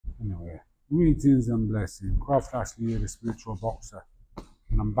Greetings and blessings. Craft Ashley here, the spiritual boxer.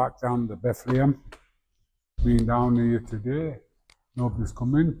 And I'm back down to Bethlehem. Being down here today. Nobody's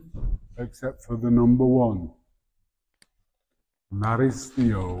coming except for the number one. And that is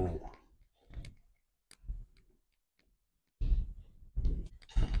Theo.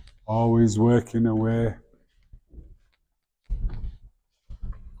 Always working away.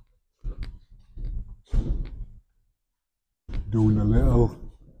 Doing a little,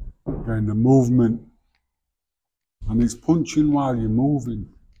 getting the movement. And it's punching while you're moving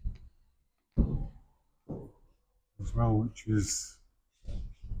as well, which is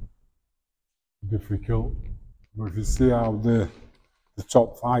difficult. But if you see how the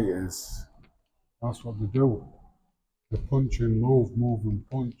top fighters, that's what they do. They punch and move, move and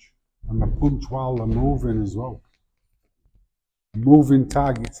punch. And they punch while they're moving as well. Moving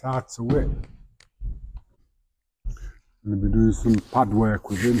target's hard to hit. I'm going to be doing some pad work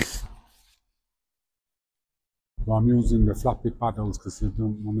with him. But I'm using the flappy paddles because he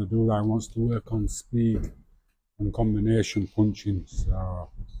doesn't want to do that. He wants to work on speed and combination punching. So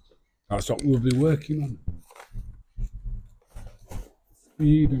that's what we'll be working on.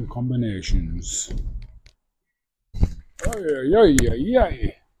 Speed and combinations. Oh yeah, yeah, yeah,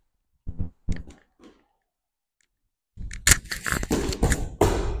 yeah.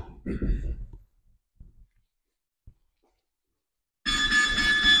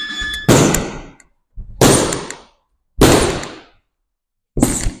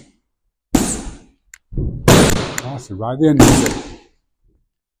 That's it, right there.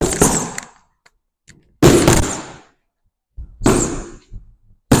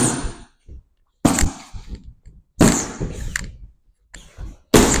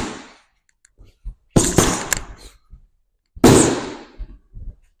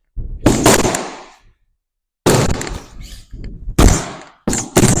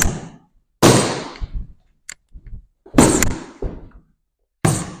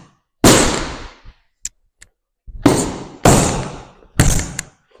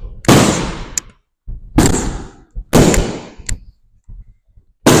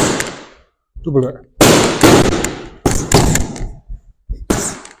 Double it.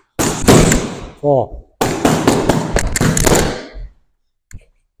 4.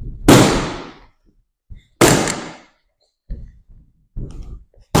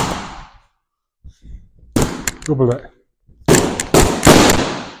 Double it.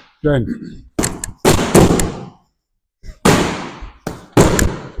 10.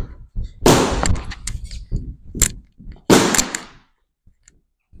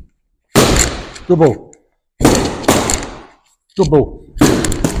 Double. Double.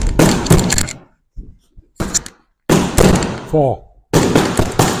 4.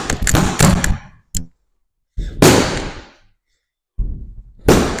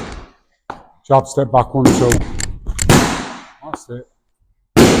 Jab, step back, 1, 2. That's it.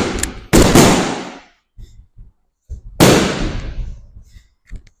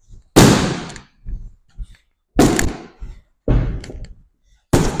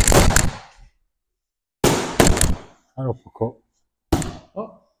 Uppercut.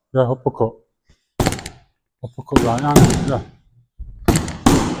 Oh. Yeah, uppercut. Uppercut right hand, yeah.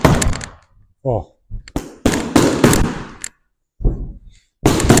 4.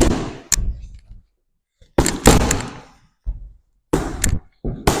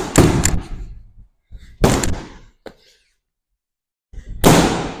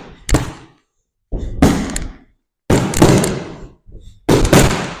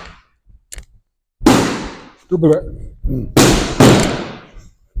 Double it.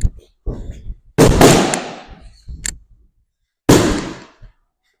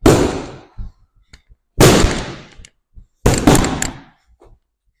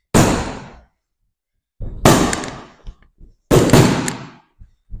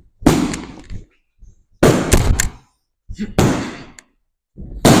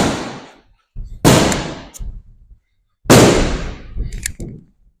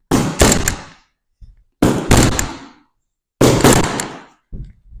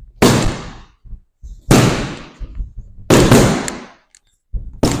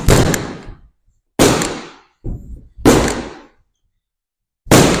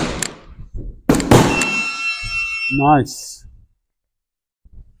 Nice.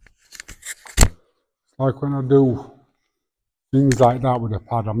 It's like when I do things like that with a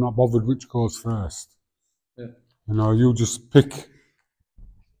pad, I'm not bothered which goes first. Yeah. You know, you just pick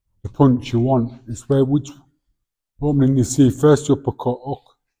the punch you want. It's where which opening you see first, you uppercut,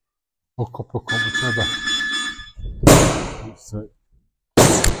 hook, uppercut, whichever. That's it.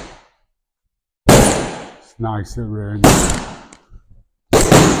 It's nice, it rains.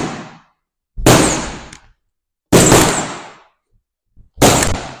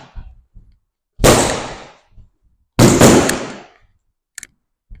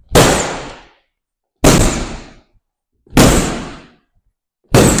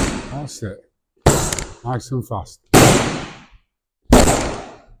 That's it. Nice and fast.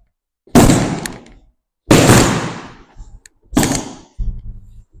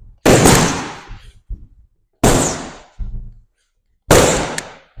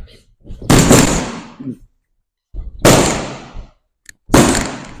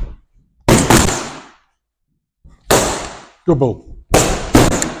 Double.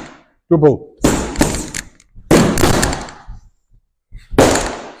 Double.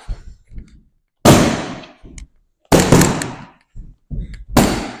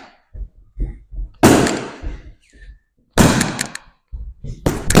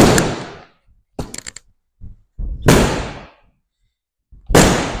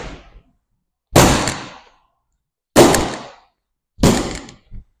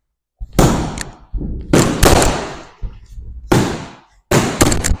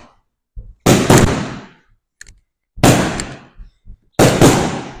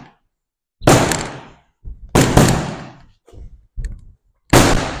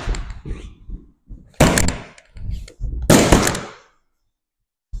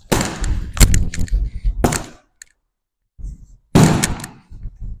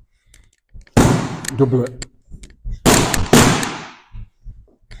 Double it.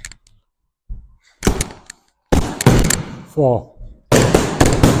 Four.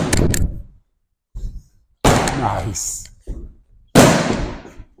 Nice.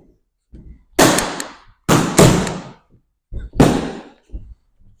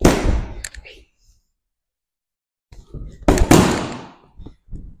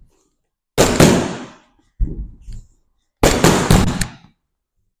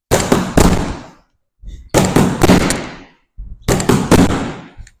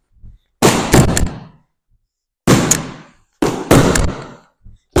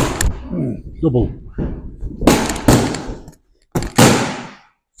 Double.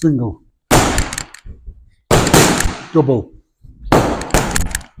 Single. Double.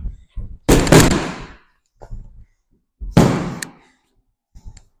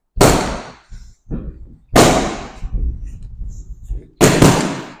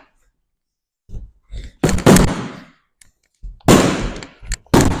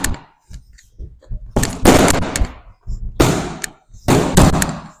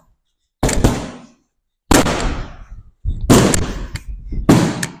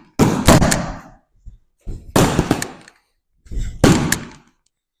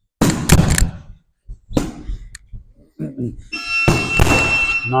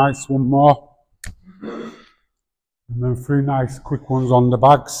 Nice, one more. And then 3 nice quick ones on the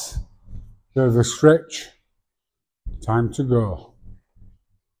bags. Bit of a stretch. Time to go.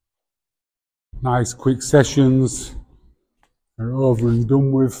 Nice quick sessions. They're over and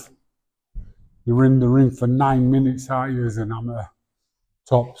done with. You're in the ring for 9 minutes, aren't you, as an amateur?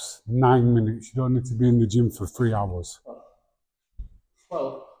 Tops, 9 minutes. You don't need to be in the gym for 3 hours.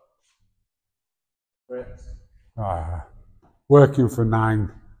 12. Great. Working for 9,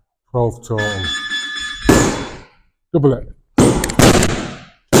 12 total. Double it.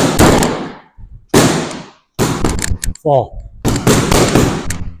 4.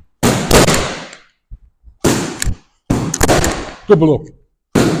 Double up.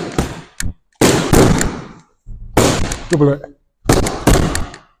 Double it.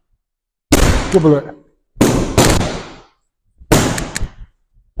 Double it.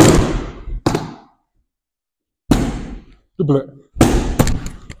 Double it.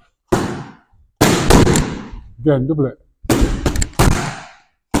 Again, double it.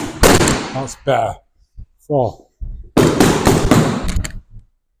 That's better. 4.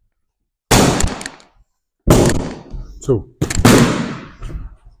 2.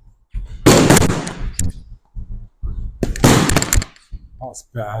 That's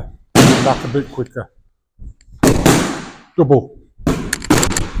better. Back a bit quicker. Double.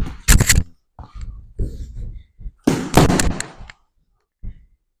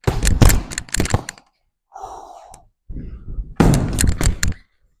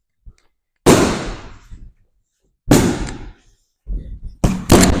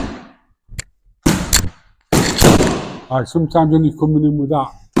 Like sometimes when you're coming in with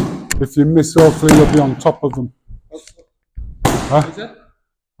that, if you miss, hopefully you'll be on top of them. Huh?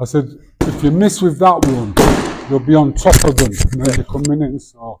 I said, if you miss with that one, you'll be on top of them. And then you're coming in,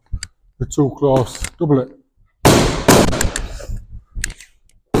 so they're too close. Double it.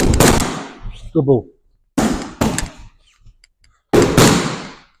 Double.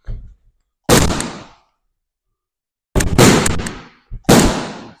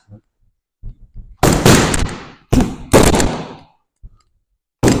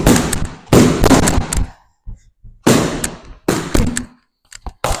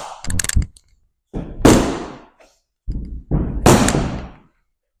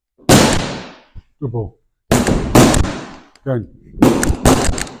 Double. Again.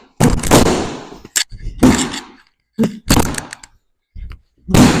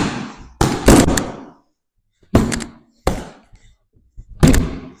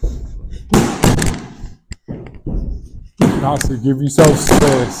 That's it, give yourself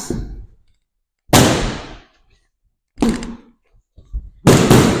space.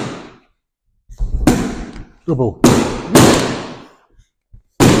 Double.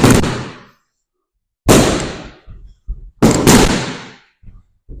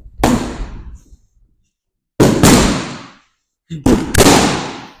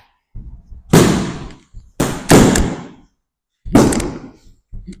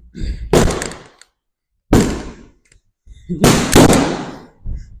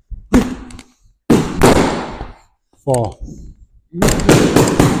 4.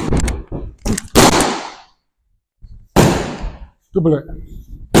 Double it.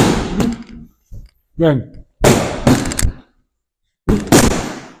 Again.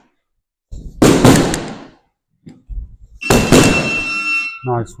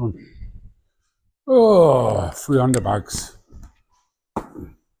 Nice one. Oh, 3 underbags.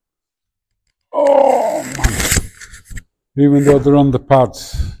 Oh man. Even though they're on the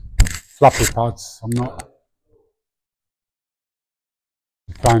pads, flappy pads, I'm not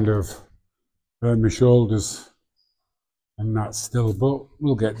kind of hurt my shoulders and that still, but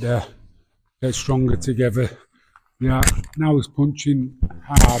we'll get there. Get stronger together. Yeah, now he's punching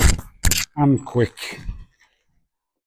hard and quick.